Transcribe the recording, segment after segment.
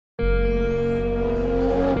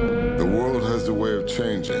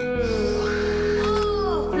changing.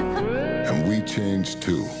 And we change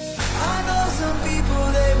too. I know some people,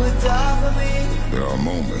 they would die for me. There are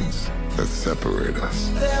moments that separate us.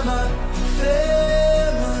 They're my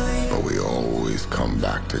family. But we always come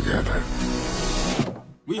back together.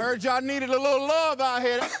 We heard y'all needed a little love out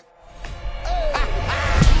here.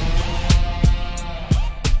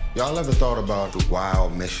 Y'all ever thought about the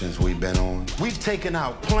wild missions we've been on? We've taken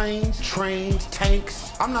out planes, trains,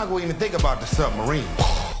 tanks. I'm not gonna even think about the submarine.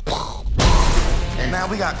 And now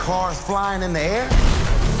we got cars flying in the air?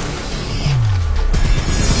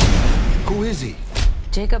 Who is he?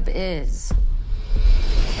 Jacob is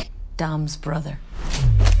Dom's brother.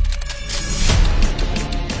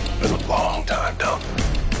 Been a long time, Dom.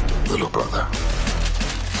 Little brother.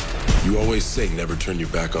 You always say never turn your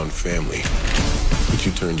back on family, but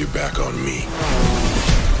you turned your back on me.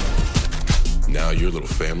 Now your little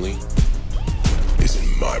family is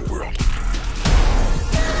in my world.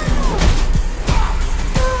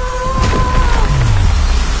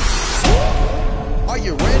 Are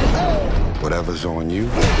you ready? Whatever's on you,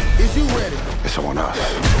 Is you ready? it's on us.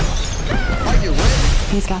 Are you ready?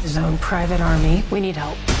 He's got his own private army. We need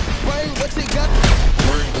help. Bring what you got.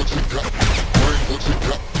 Bring what you got. Bring what you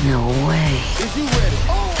got. No way. Is you ready?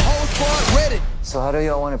 Whole squad ready. So how do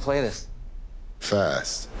y'all want to play this?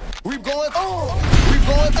 Fast. We going. We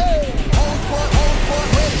going. Whole squad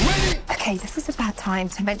ready. Okay, this is a bad time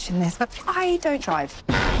to mention this, but I don't drive.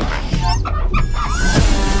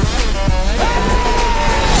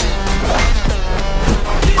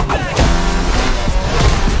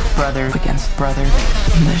 Brother against brother.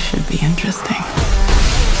 This should be interesting.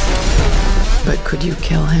 But could you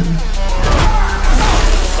kill him?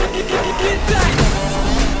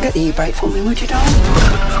 Get the e-brake for me, would you,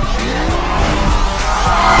 darling?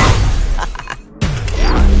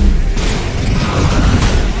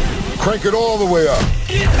 Crank it all the way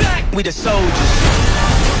up. We the soldiers.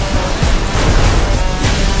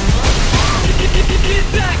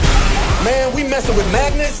 Man, we messing with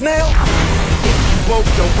magnets now? Woke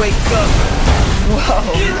to wake up.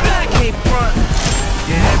 Whoa. Get back, can't front.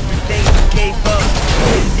 Yeah, everything we gave up.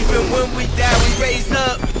 Even when we die, we raise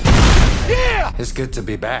up. Yeah! It's good to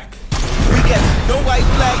be back. We got no white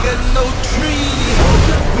flag and no tree.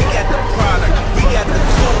 We got the product, we got the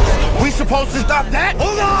tools. We supposed to stop that?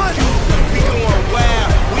 Hold on! We going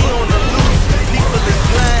wild, we on the loose. People is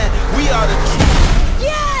blind, we are the truth.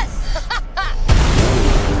 Yes!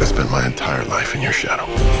 I spent my entire life in your shadow.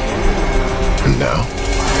 And now,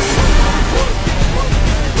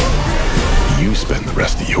 you spend the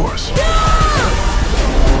rest of yours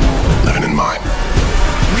living in mine.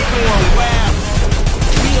 We going wild.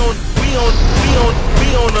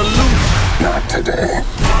 We on the loose. Not today.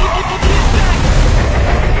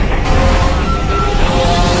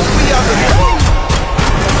 We are the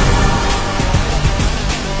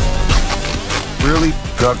Really?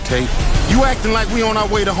 Duct tape? You acting like we on our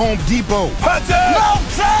way to Home Depot. Hunter!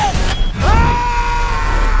 No,